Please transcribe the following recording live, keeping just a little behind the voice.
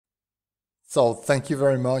So thank you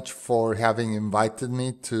very much for having invited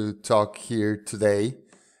me to talk here today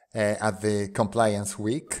at the Compliance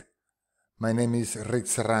Week. My name is Rick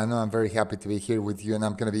Serrano. I'm very happy to be here with you, and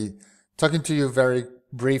I'm going to be talking to you very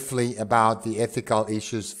briefly about the ethical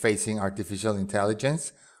issues facing artificial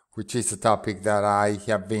intelligence, which is a topic that I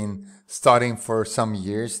have been studying for some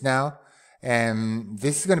years now. And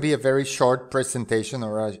this is going to be a very short presentation,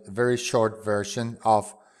 or a very short version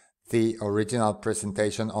of the original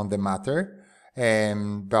presentation on the matter.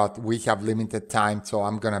 But we have limited time, so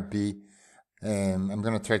I'm gonna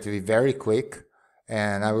try to be very quick,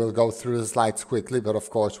 and I will go through the slides quickly, but of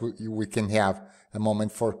course we can have a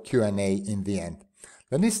moment for Q&A in the end.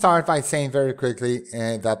 Let me start by saying very quickly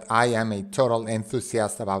that I am a total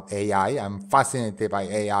enthusiast about AI. I'm fascinated by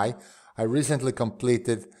AI. I recently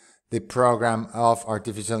completed the program of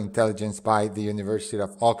artificial intelligence by the University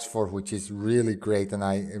of Oxford, which is really great, and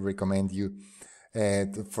I recommend you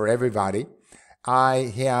for everybody.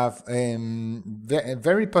 I have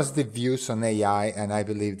very positive views on AI, and I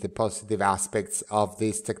believe the positive aspects of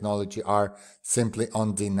this technology are simply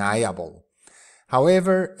undeniable.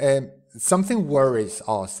 However, something worries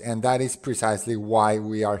us, and that is precisely why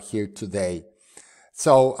we are here today.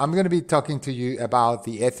 So I'm going to be talking to you about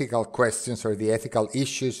the ethical questions or the ethical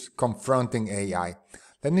issues confronting AI.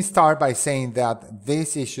 Let me start by saying that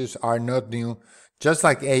these issues are not new, just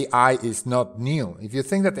like AI is not new. If you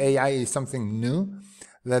think that AI is something new,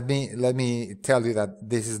 let me tell you that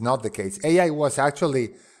this is not the case. AI was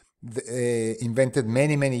actually invented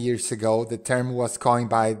many years ago. The term was coined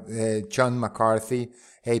by John McCarthy,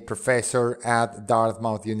 a professor at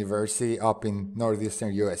Dartmouth University up in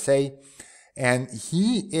northeastern USA. And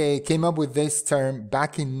he came up with this term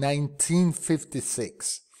back in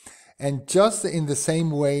 1956. And just in the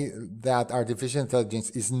same way that artificial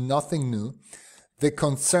intelligence is nothing new, the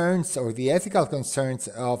concerns or the ethical concerns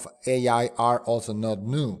of AI are also not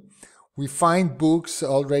new. We find books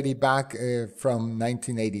already back from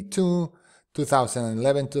 1982,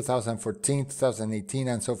 2011, 2014, 2018,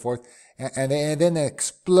 and so forth. And then an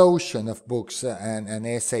explosion of books and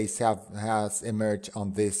essays has emerged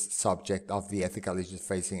on this subject of the ethical issues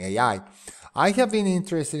facing AI. I have been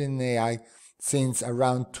interested in AI since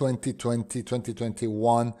around 2020,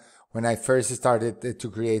 2021, when I first started to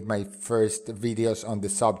create my first videos on the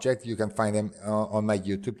subject. You can find them on my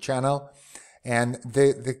YouTube channel. And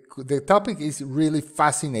the topic is really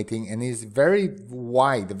fascinating and is very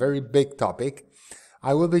wide, a very big topic.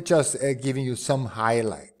 I will be just giving you some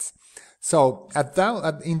highlights. So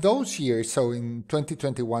in those years, so in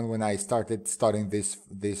 2021, when I started studying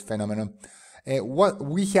this phenomenon, what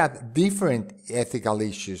we had different ethical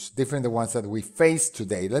issues, different the ones that we face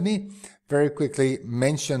today. Let me very quickly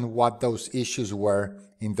mention what those issues were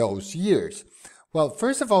in those years. Well,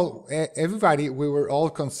 first of all, we were all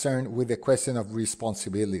concerned with the question of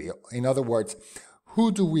responsibility. In other words,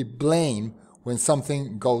 who do we blame when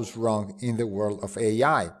something goes wrong in the world of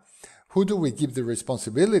AI? Who do we give the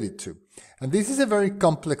responsibility to? And this is a very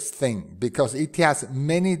complex thing because it has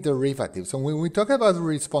many derivatives. And when we talk about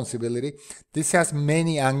responsibility, this has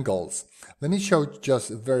many angles. Let me show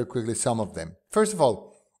just very quickly some of them. First of all,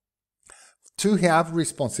 to have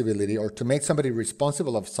responsibility or to make somebody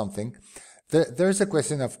responsible of something, there's a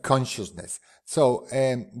question of consciousness. So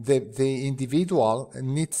the individual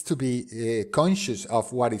needs to be conscious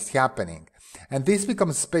of what is happening. And this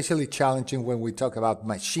becomes especially challenging when we talk about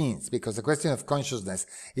machines, because the question of consciousness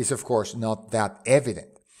is, of course, not that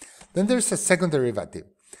evident. Then there's a second derivative,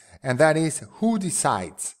 and that is who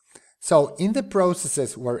decides. So in the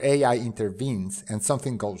processes where AI intervenes and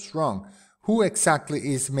something goes wrong, who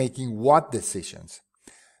exactly is making what decisions?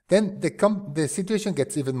 Then the situation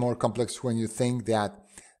gets even more complex when you think that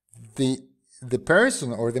the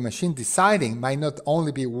person or the machine deciding might not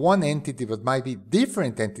only be one entity, but might be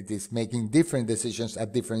different entities making different decisions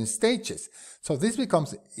at different stages. So this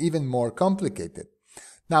becomes even more complicated.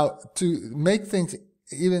 Now, to make things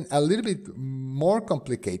even a little bit more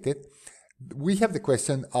complicated, we have the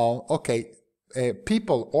question of, okay,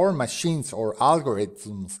 people or machines or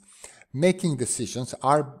algorithms making decisions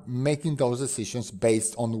are making those decisions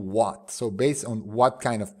based on what? So based on what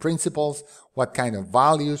kind of principles, what kind of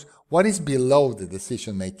values, what is below the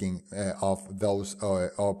decision making of those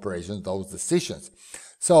operations, those decisions.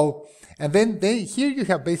 So, and then here you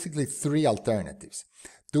have basically three alternatives.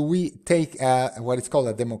 Do we take what is called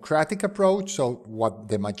a democratic approach? So what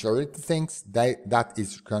the majority thinks, that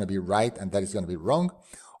is going to be right and that is going to be wrong.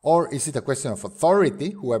 Or is it a question of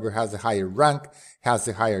authority? Whoever has the higher rank has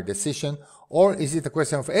the higher decision. Or is it a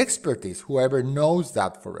question of expertise? Whoever knows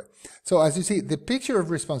that for it. So as you see, the picture of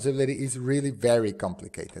responsibility is really very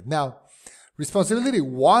complicated. Now, Responsibility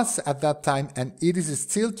was at that time, and it is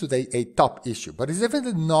still today, a top issue, but it's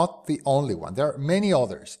definitely not the only one. There are many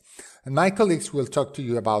others, and my colleagues will talk to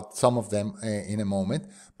you about some of them in a moment,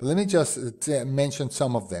 but let me just mention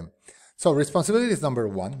some of them. So responsibility is number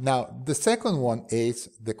one. Now, the second one is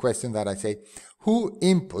the question that I say, who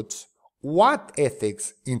inputs what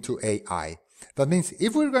ethics into AI? That means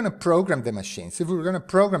if we're going to program the machines, if we're going to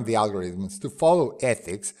program the algorithms to follow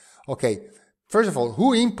ethics, okay, first of all,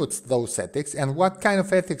 who inputs those ethics and what kind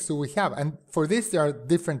of ethics do we have? And for this, there are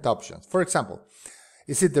different options. For example,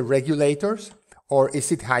 is it the regulators or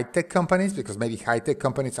is it high-tech companies? Because maybe high-tech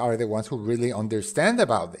companies are the ones who really understand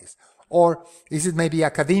about this. Or is it maybe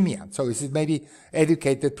academia? So is it maybe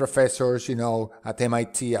educated professors, you know, at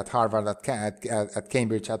MIT, at Harvard, at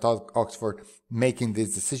Cambridge, at Oxford, making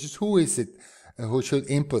these decisions? Who is it who should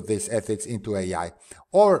input this ethics into AI?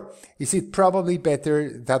 Or is it probably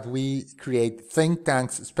better that we create think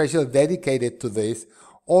tanks especially dedicated to this?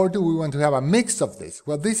 Or do we want to have a mix of this?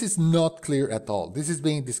 Well, this is not clear at all. This is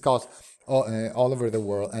being discussed all over the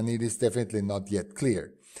world, and it is definitely not yet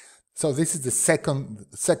clear. So this is the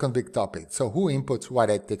second big topic. So who inputs what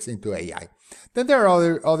ethics into AI? Then there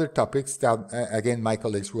are other topics that, again, my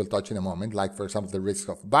colleagues will touch in a moment, like, for example, the risk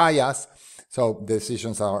of bias. So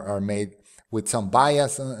decisions are made with some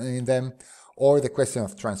bias in them. Or the question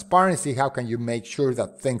of transparency. How can you make sure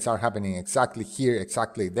that things are happening exactly here,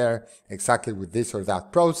 exactly there, exactly with this or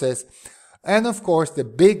that process? And of course, the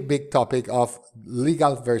big topic of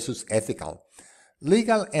legal versus ethical.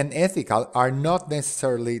 Legal and ethical are not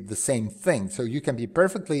necessarily the same thing. So you can be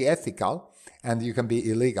perfectly ethical and you can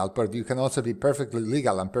be illegal, but you can also be perfectly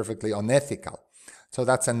legal and perfectly unethical. So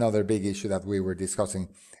that's another big issue that we were discussing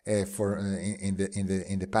in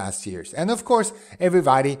the past years. And of course,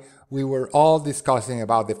 everybody, we were all discussing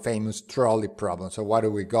about the famous trolley problem. So what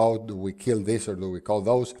do we go? Do we kill this or do we call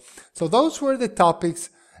those? So those were the topics,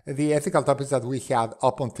 the ethical topics that we had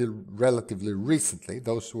up until relatively recently.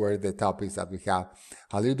 Those were the topics that we had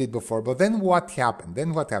a little bit before. But then what happened?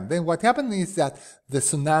 Then what happened is that the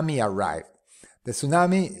tsunami arrived. The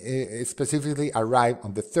tsunami specifically arrived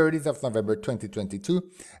on the 30th of November 2022,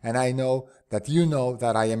 and I know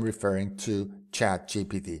that I am referring to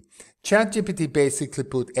ChatGPT. ChatGPT basically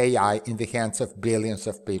put AI in the hands of billions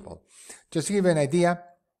of people. Just to give you an idea,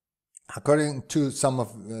 according to some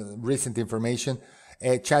of recent information,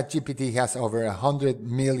 ChatGPT has over 100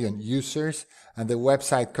 million users, and the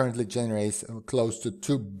website currently generates close to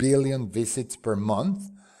 2 billion visits per month,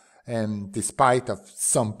 despite of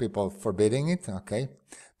some people forbidding it, okay?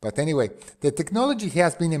 But anyway, the technology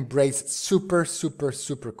has been embraced super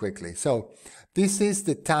quickly. So this is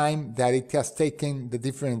the time that it has taken the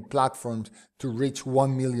different platforms to reach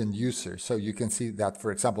 1 million users. So you can see that,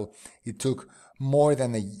 for example, it took more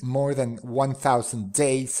than 1,000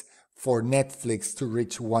 days for Netflix to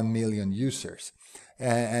reach 1 million users.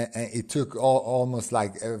 It took almost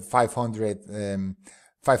like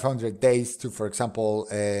 500 days to, for example,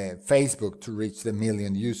 Facebook to reach the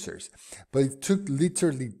million users. But it took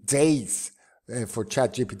literally days for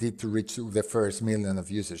ChatGPT to reach the first million of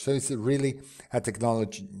users. So it's really a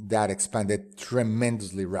technology that expanded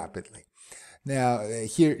tremendously rapidly. Now,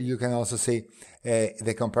 here you can also see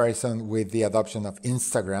the comparison with the adoption of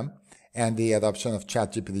Instagram and the adoption of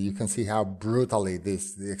ChatGPT. You can see how brutally the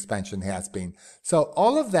expansion has been. So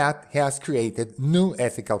all of that has created new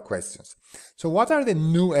ethical questions. So what are the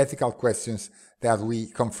new ethical questions that we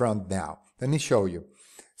confront now? Let me show you.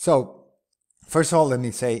 So first of all, let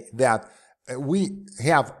me say that we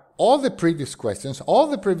have all the previous questions. All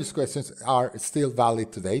the previous questions are still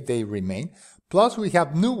valid today. They remain. Plus we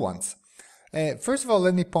have new ones. First of all,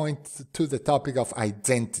 let me point to the topic of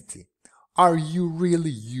identity. Are you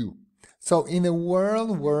really you? So in a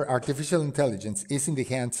world where artificial intelligence is in the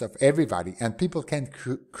hands of everybody and people can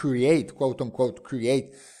create, quote unquote,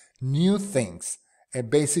 create new things,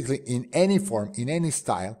 basically in any form, in any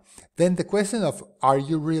style, then the question of are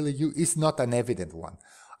you really you is not an evident one.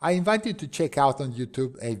 I invite you to check out on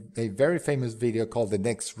YouTube a very famous video called The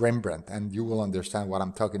Next Rembrandt, and you will understand what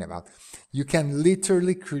I'm talking about. You can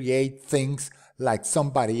literally create things like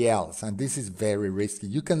somebody else, and this is very risky.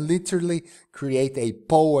 You can literally create a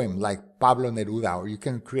poem like Pablo Neruda, or you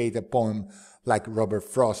can create a poem like Robert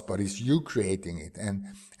Frost, but it's you creating it,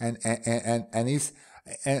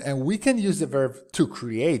 and we can use the verb to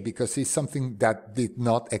create because it's something that did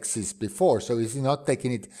not exist before. So it's not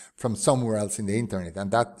taking it from somewhere else in the internet, and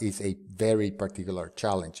that is a very particular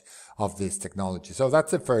challenge of this technology. So that's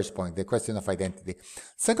the first point, the question of identity.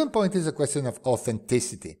 Second point is a question of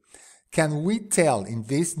authenticity. Can we tell in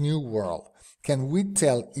this new world, can we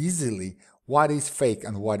tell easily What is fake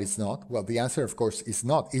and what is not? Well, the answer, of course, is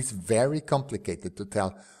not. It's very complicated to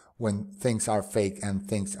tell when things are fake and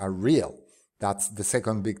things are real. That's the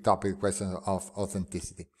second big topic, question of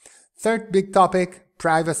authenticity. Third big topic,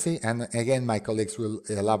 privacy. And again, my colleagues will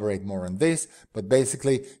elaborate more on this, but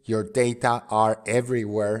basically your data are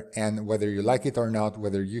everywhere. And whether you like it or not,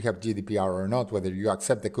 whether you have GDPR or not, whether you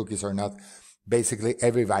accept the cookies or not, basically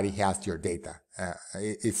everybody has your data.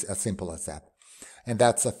 It's as simple as that. And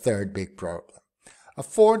that's a third big problem. A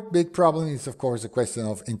fourth big problem is, of course, the question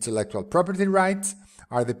of intellectual property rights.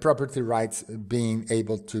 Are the property rights being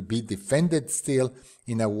able to be defended still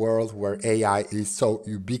in a world where AI is so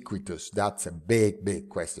ubiquitous? That's a big, big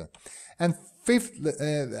question. And fifth,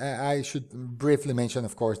 I should briefly mention,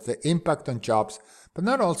 of course, the impact on jobs, but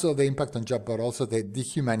not also the impact on jobs, but also the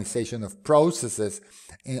dehumanization of processes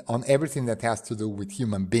on everything that has to do with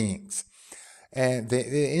human beings. And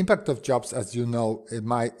the impact of jobs, as you know,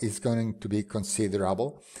 is going to be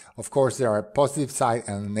considerable. Of course, there are a positive side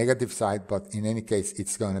and a negative side, but in any case,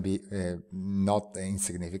 it's going to be not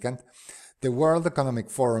insignificant. The World Economic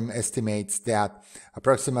Forum estimates that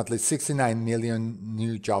approximately 69 million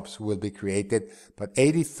new jobs will be created, but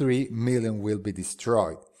 83 million will be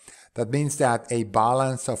destroyed. That means that a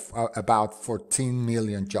balance of about 14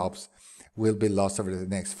 million jobs will be lost over the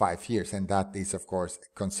next 5 years, and that is, of course,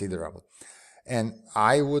 considerable. And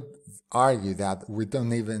I would argue that we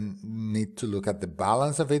don't even need to look at the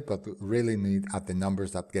balance of it, but really need at the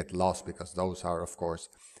numbers that get lost, because those are, of course,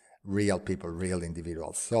 real people, real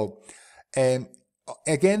individuals. So,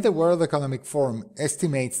 again, the World Economic Forum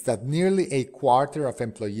estimates that nearly a quarter of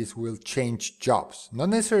employees will change jobs. Not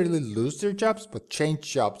necessarily lose their jobs, but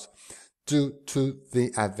change jobs due to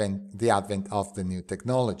the advent of the new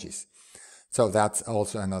technologies. So that's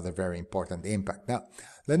also another very important impact. Now,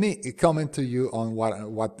 let me comment to you on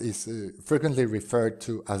what is frequently referred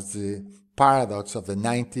to as the paradox of the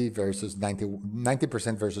 90% versus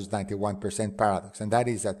 91% paradox. And that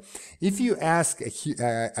is that if you ask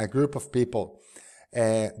a group of people,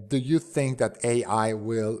 do you think that AI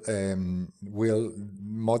will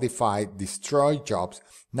modify, destroy jobs?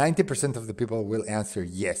 90% of the people will answer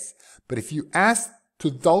yes. But if you ask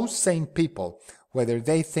to those same people whether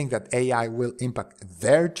they think that AI will impact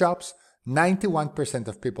their jobs, 91%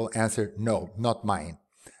 of people answer no, not mine.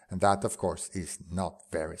 And that, of course, is not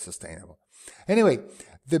very sustainable. Anyway,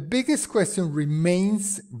 the biggest question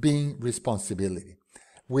remains being responsibility,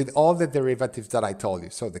 with all the derivatives that I told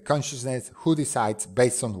you. So the consciousness, who decides,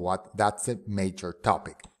 based on what, that's a major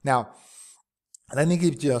topic. Now, let me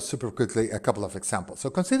give you super quickly a couple of examples.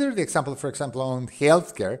 So consider the example, for example, on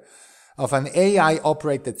healthcare, of an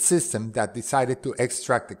AI-operated system that decided to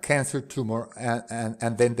extract a cancer tumor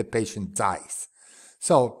and then the patient dies.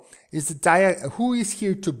 So, who is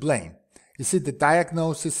here to blame? Is it the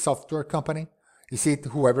diagnosis software company? Is it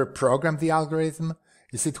whoever programmed the algorithm?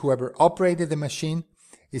 Is it whoever operated the machine?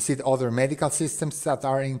 Is it other medical systems that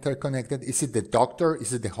are interconnected? Is it the doctor?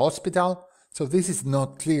 Is it the hospital? So this is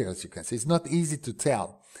not clear, as you can see. It's not easy to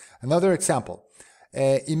tell. Another example.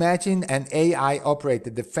 Imagine an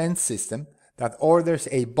AI-operated defense system that orders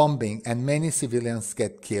a bombing and many civilians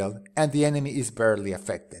get killed and the enemy is barely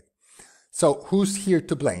affected. So who's here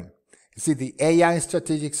to blame? Is it the AI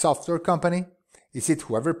strategic software company? Is it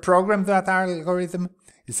whoever programmed that algorithm?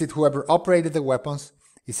 Is it whoever operated the weapons?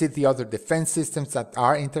 Is it the other defense systems that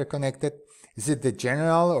are interconnected? Is it the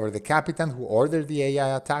general or the captain who ordered the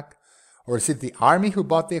AI attack? Or is it the army who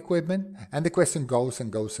bought the equipment? And the question goes and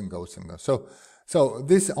goes and goes and goes. So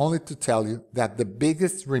this is only to tell you that the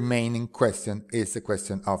biggest remaining question is the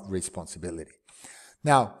question of responsibility.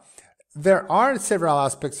 Now, there are several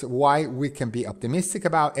aspects why we can be optimistic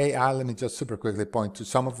about AI. Let me just super quickly point to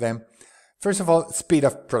some of them. First of all, speed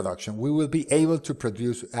of production. We will be able to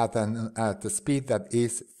produce at a speed that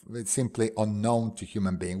is simply unknown to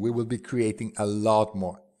human beings. We will be creating a lot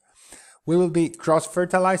more. We will be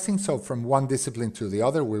cross-fertilizing, so from one discipline to the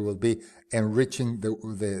other, we will be enriching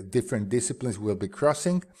the different disciplines we'll be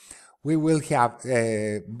crossing. We will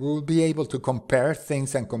be able to compare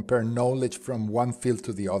things and compare knowledge from one field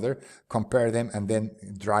to the other, compare them, and then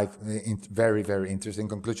drive very, very interesting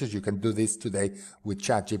conclusions. You can do this today with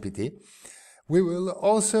ChatGPT. We will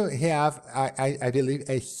also have, I believe,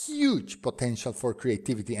 a huge potential for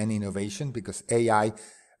creativity and innovation, because AI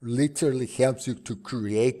literally helps you to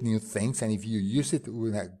create new things, and if you use it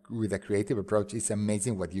with a creative approach, it's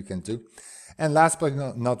amazing what you can do. And last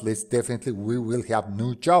but not least, definitely we will have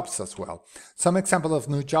new jobs as well. Some example of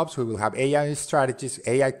new jobs: we will have AI strategists,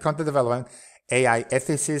 AI content development, AI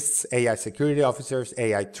ethicists, AI security officers,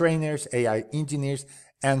 AI trainers, AI engineers,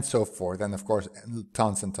 and so forth, and of course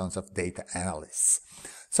tons and tons of data analysts.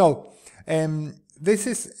 So This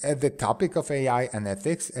is the topic of AI and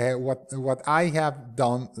ethics. What I have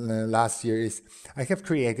done last year is I have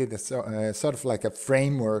created a sort of like a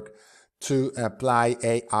framework to apply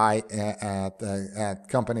AI at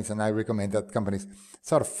companies, and I recommend that companies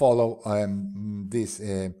sort of follow this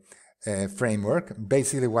framework.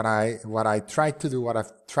 Basically, what I've tried to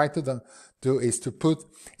do is to put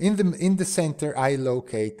in the center. I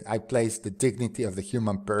place the dignity of the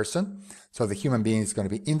human person, so the human being is going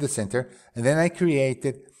to be in the center, and then I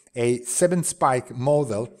created a 7-spike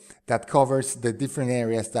model that covers the different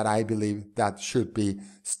areas that I believe that should be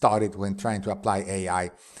studied when trying to apply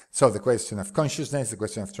AI. So the question of consciousness, the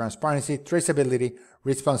question of transparency, traceability,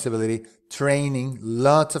 responsibility, training,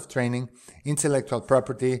 lots of training, intellectual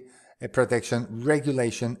property protection,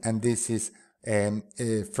 regulation, and this is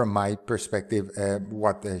from my perspective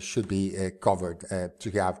what should be covered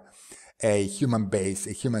to have a human-based,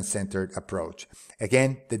 a human-centered approach.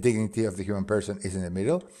 Again, the dignity of the human person is in the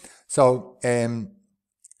middle. So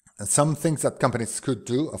some things that companies could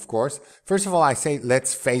do, of course. First of all, I say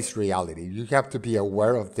let's face reality. You have to be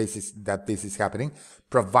aware of that this is happening.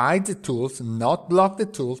 Provide the tools, not block the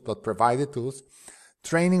tools, but provide the tools.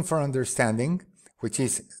 Training for understanding, which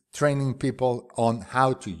is training people on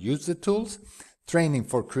how to use the tools. Training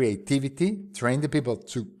for creativity, train the people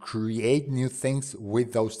to create new things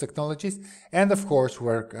with those technologies, and of course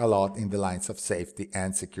work a lot in the lines of safety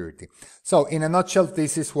and security. So in a nutshell,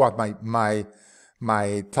 this is what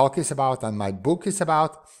my talk is about and my book is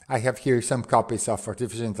about. I have here some copies of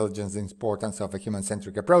Artificial Intelligence: The Importance of a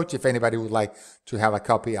Human-Centric Approach. If anybody would like to have a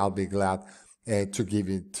copy, I'll be glad to give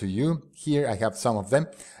it to you. Here I have some of them.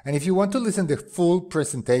 And if you want to listen to the full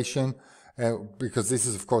presentation, because this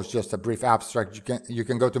is of course just a brief abstract, you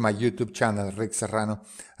can go to my YouTube channel, Rick Serrano,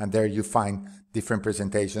 and there you find different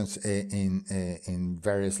presentations in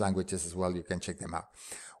various languages as well. You can check them out.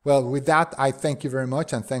 Well, with that, I thank you very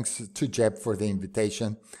much, and thanks to GEB for the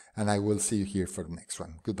invitation, and I will see you here for the next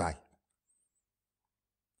one. Goodbye.